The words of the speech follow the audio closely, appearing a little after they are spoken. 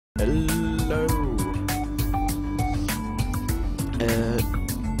Hello.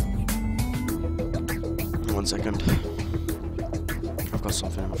 One second. I've got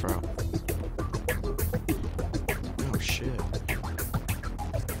something in my throat. Oh shit.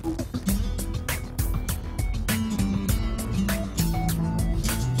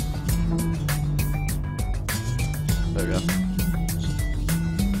 There we go.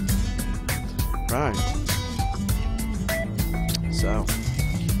 Right. So,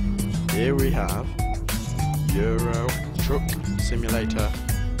 here we have Euro Truck Simulator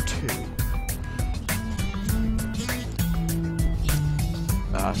 2.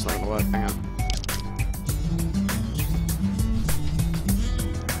 That's not gonna work, hang on.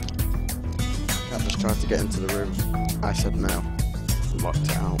 I just tried to get into the room. I said no. Locked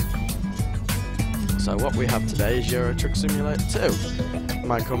it out. So what we have today is Euro Truck Simulator 2.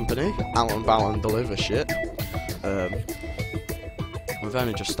 My company, Alan Ballon Deliver Shit. We've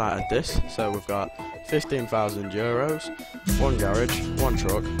only just started this, so we've got 15,000 euros, one garage, one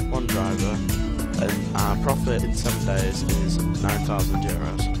truck, one driver, and our profit in 7 days is 9,000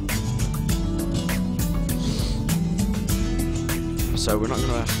 euros. So we're not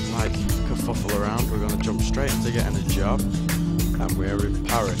going to like kerfuffle around, we're going to jump straight into getting a job, and we're in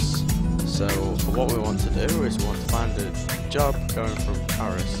Paris. So what we want to do is we want to find a job going from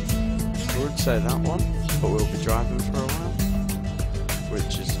Paris. We would say that one, but we'll be driving for a while,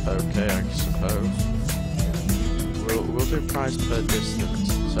 which is okay, I suppose. We'll do price per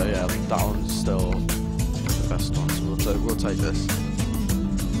distance. So yeah, that one's still the best one. So we'll take this.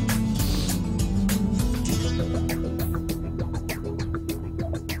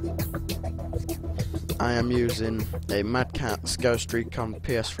 I am using a Mad Catz Ghost Recon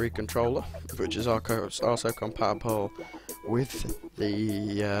PS3 controller, which is also compatible with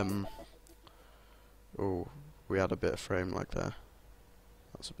the oh, we had a bit of frame like there.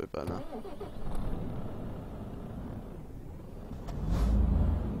 That's a bit better now.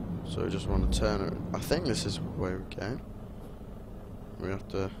 So we just want to turn it. I think this is where we came. We have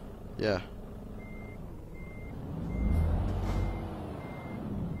to, yeah.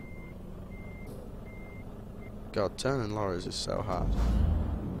 God, turning lorries is so hard.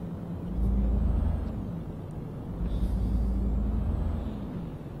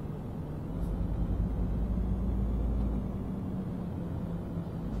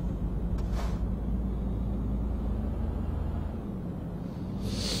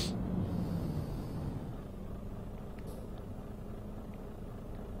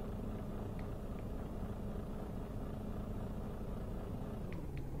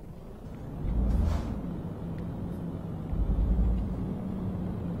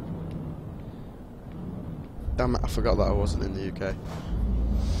 Damn it, I forgot that I wasn't in the UK.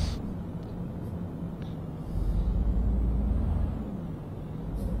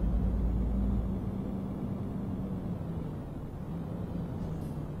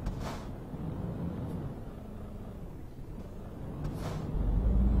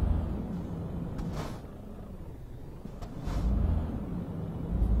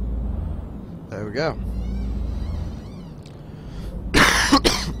 There we go.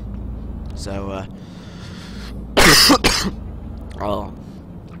 So, oh,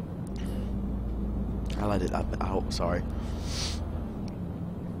 I'll edit that bit out, sorry.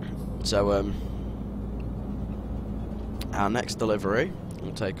 So, our next delivery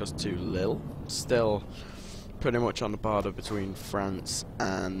will take us to Lille, still pretty much on the border between France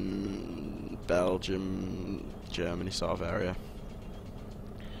and Belgium, Germany sort of area.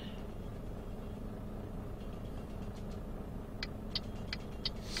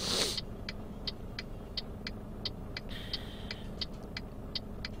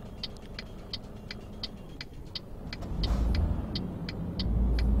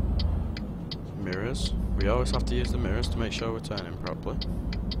 Mirrors. We always have to use the mirrors to make sure we're turning properly.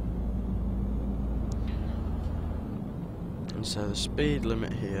 And so the speed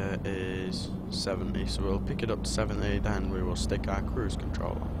limit here is 70, so we'll pick it up to 70, then we will stick our cruise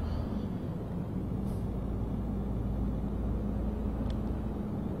control on.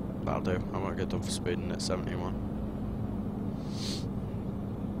 That'll do. I won't get done for speeding at 71.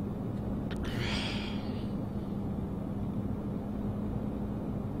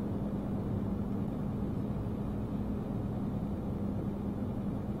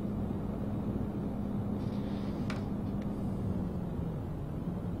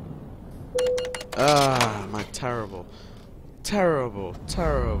 Ah, my terrible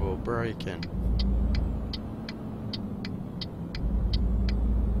braking.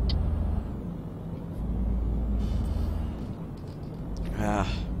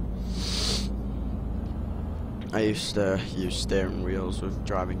 I I used to use steering wheels with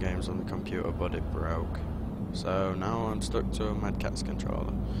driving games on the computer, but it broke. So now I'm stuck to a Mad Catz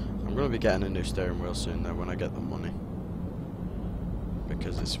controller. I'm going to be getting a new steering wheel soon though when I get the money.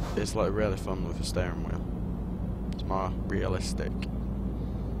 Because it's like really fun with a steering wheel. It's more realistic.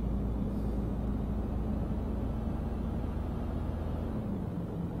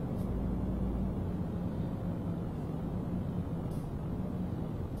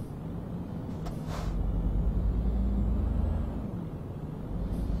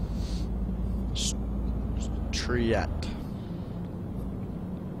 Triet.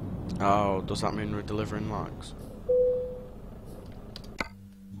 Oh, does that mean we're delivering logs?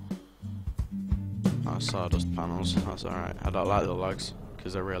 Oh, sawdust panels. That's alright. I don't like the logs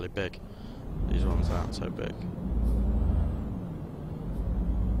because they're really big. These ones aren't so big.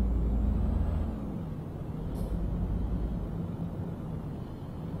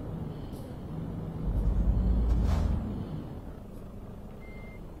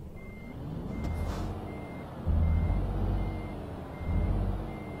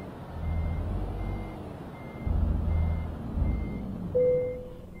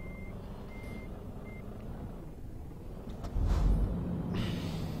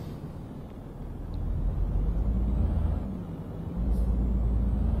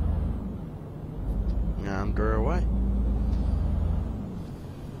 And we're away.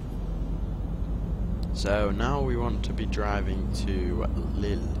 So now we want to be driving to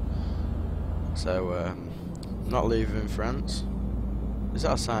Lille. So not leaving France. Is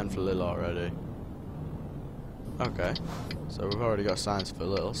that a sign for Lille already? Okay. So we've already got signs for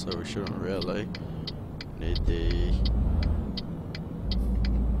Lille, so we shouldn't really need the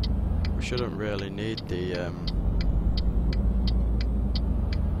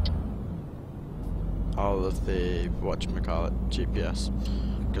all of the whatchamacallit GPS,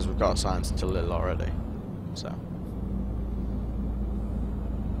 because we've got signs to Lille already. So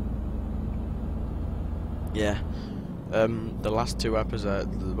yeah, the last two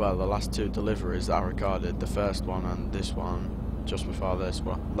episodes, well, the last two deliveries that I recorded, the first one and this one, just before this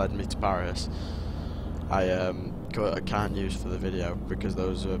one, led me to Paris. I can't use for the video because there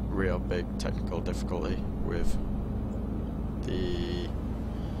was a real big technical difficulty with the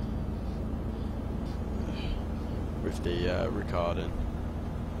recording.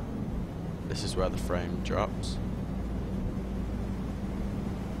 This is where the frame drops.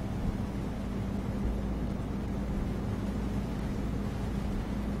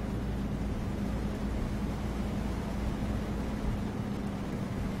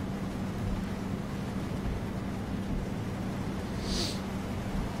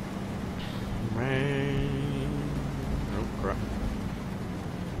 Oh crap.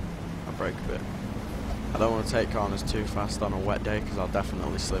 I'll brake a bit. I don't want to take corners too fast on a wet day because I'll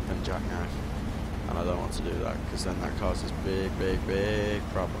definitely slip and jackknife. And I don't want to do that because then that causes big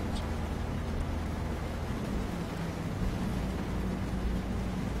problems.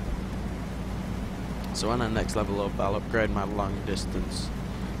 So when I next level up, I'll upgrade my long distance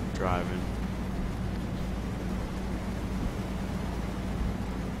driving.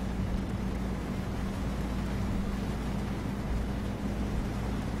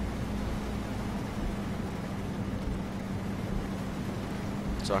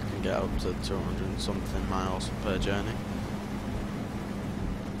 So I can get up to 200 and something miles per journey.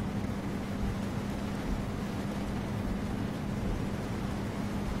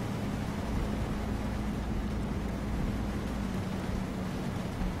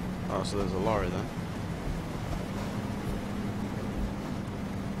 Oh, so there's a lorry then.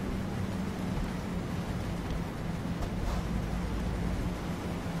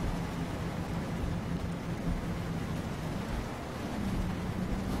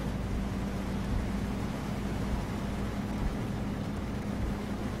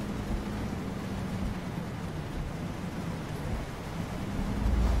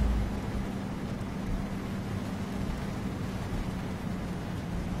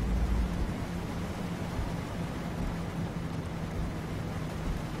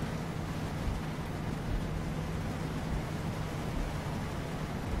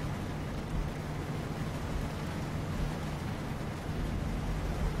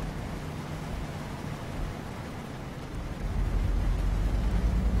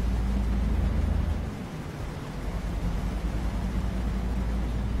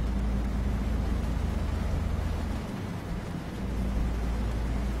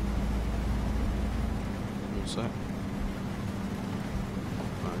 So,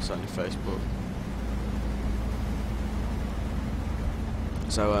 oh, it's only Facebook.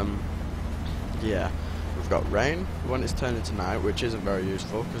 So, yeah, we've got rain when it's turning to night, which isn't very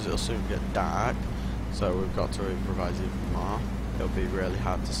useful because it'll soon get dark. So we've got to improvise even more. It'll be really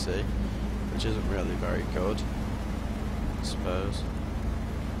hard to see, which isn't really very good, I suppose.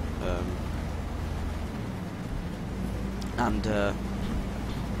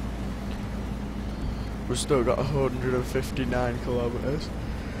 We've still got 159 kilometres,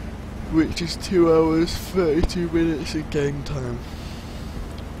 which is 2 hours 32 minutes of game time.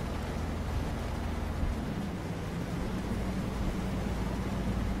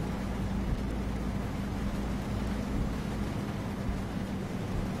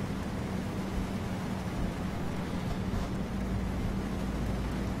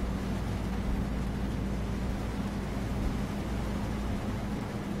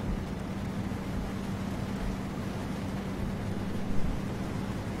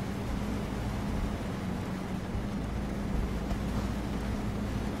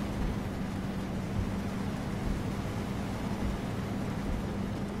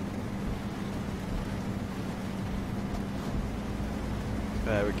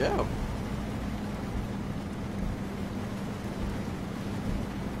 There we go.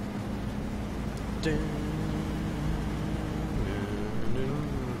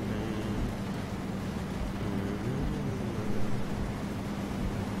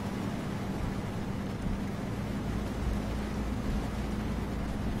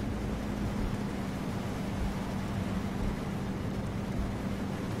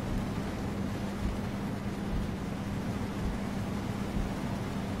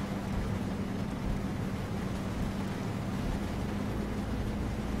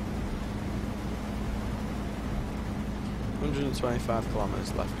 $125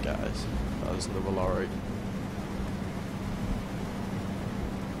 kilometers left, guys. There's another lorry.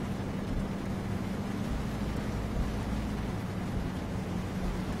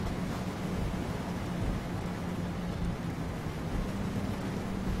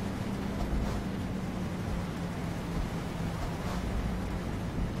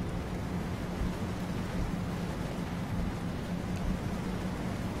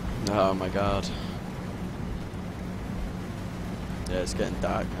 Oh my god. Yeah, it's getting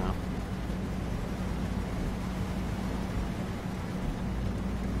dark now.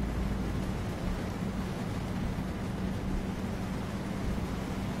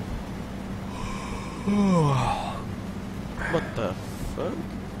 What the fuck?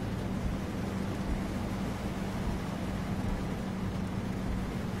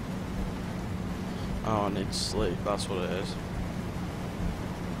 Oh, I need to sleep, that's what it is.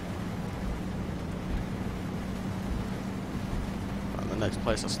 Next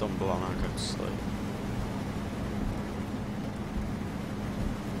place I stumble on, I go to sleep.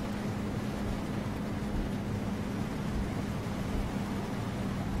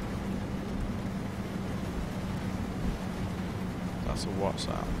 That's a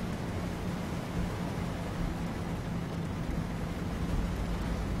WhatsApp.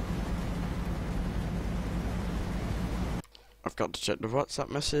 I've got to check the WhatsApp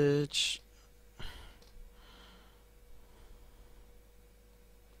message.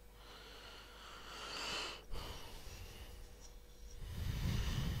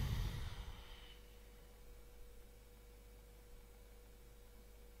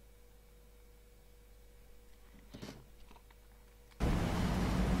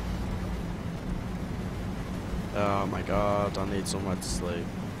 Oh my god, I need somewhere to sleep.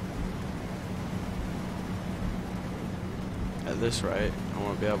 At this rate, I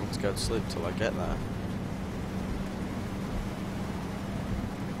won't be able to go to sleep till I get there.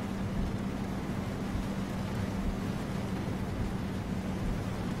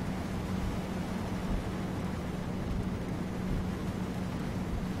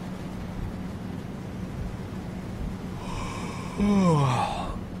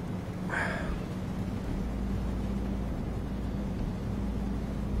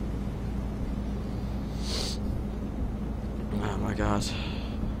 Oh my god.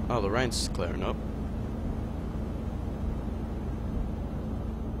 Oh, the rain's clearing up.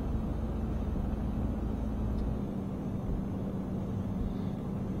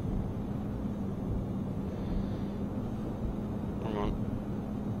 Come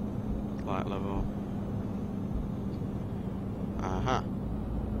on. Light level. Uh-huh.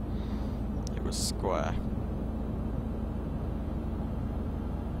 It was square.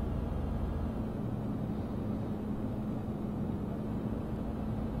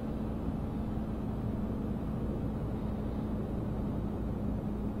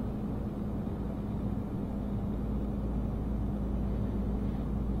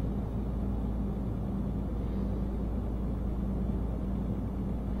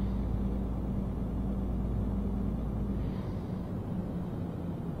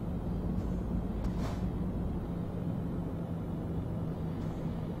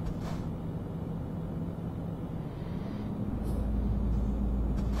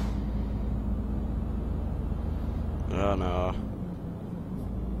 Oh no.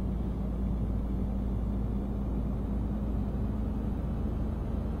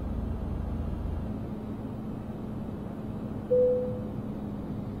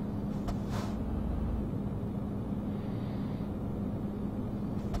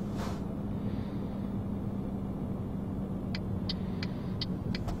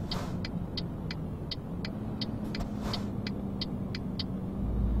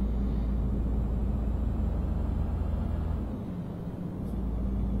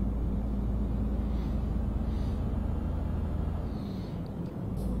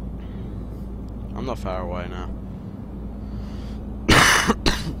 I'm not far away now.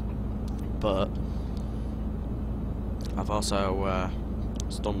 But I've also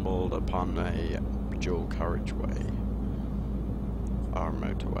stumbled upon a dual carriageway or a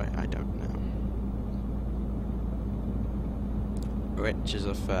motorway, I don't know, which is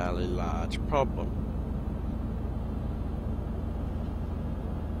a fairly large problem.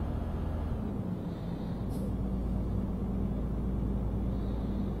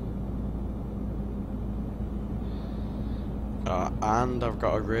 And I've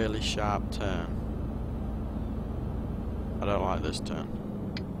got a really sharp turn. I don't like this turn.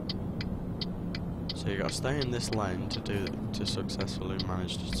 So you got to stay in this lane to successfully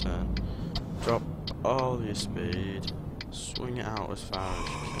manage to turn. Drop all of your speed. Swing it out as far as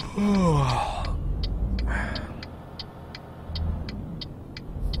you can.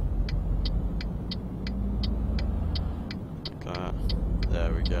 Like that.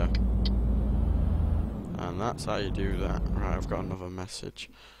 There we go. And that's how you do that. Right, I've got another message.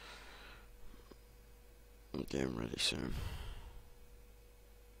 I'm getting ready soon.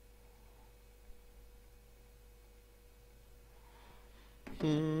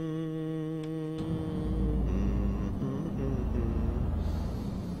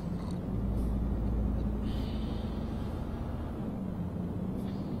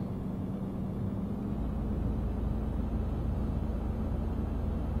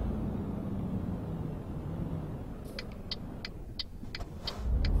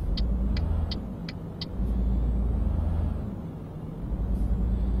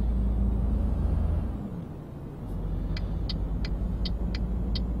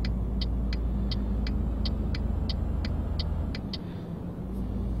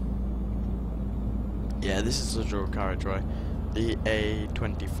 Yeah, this is the dual carriageway, the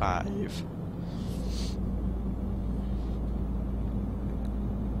A25.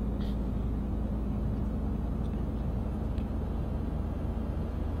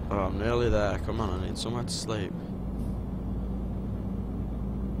 Oh, I'm nearly there. Come on, I need somewhere to sleep.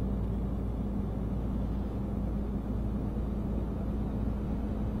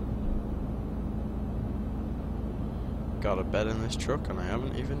 Got a bed in this truck and I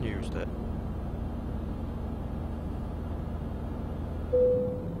haven't even used it.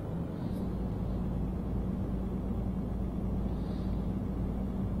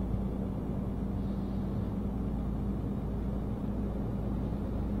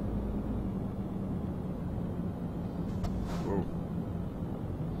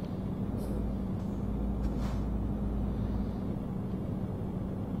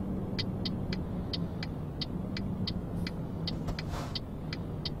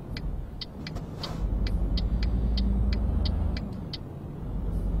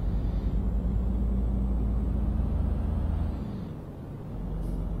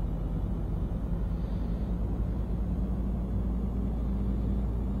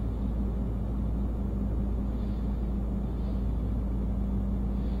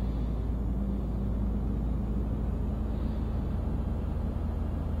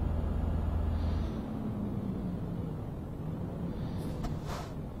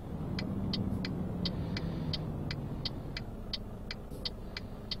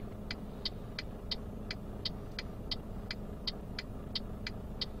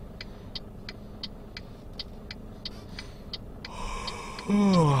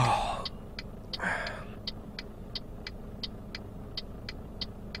 Whoa.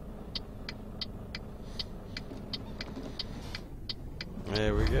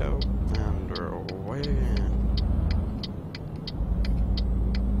 There we go, and we're away again.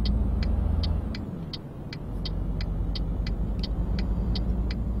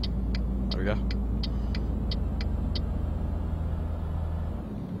 There we go.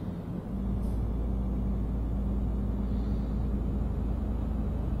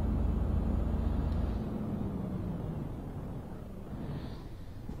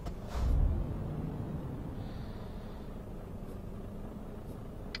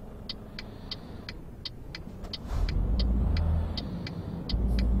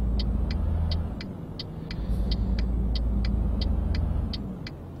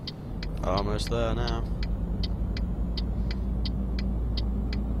 almost there now.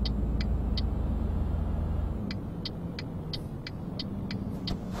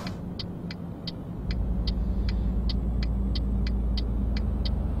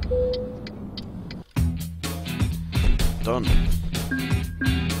 Done.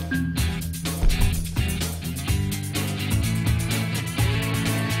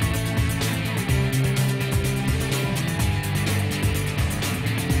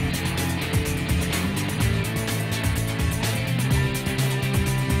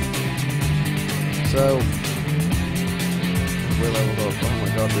 So, we leveled up. Oh my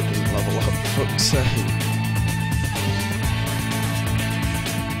god, we didn't level up, for fuck's sake.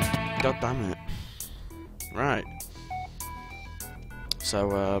 God damn it. Right.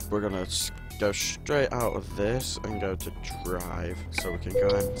 So, we're gonna go straight out of this and go to drive, so we can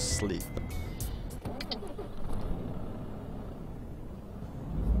go and sleep.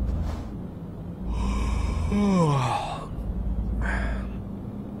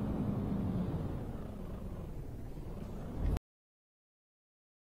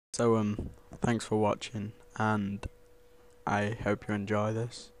 So, thanks for watching, and I hope you enjoy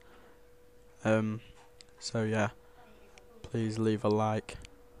this. So yeah, please leave a like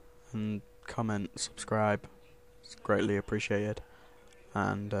and comment, subscribe. It's greatly appreciated,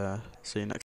 and see you next time.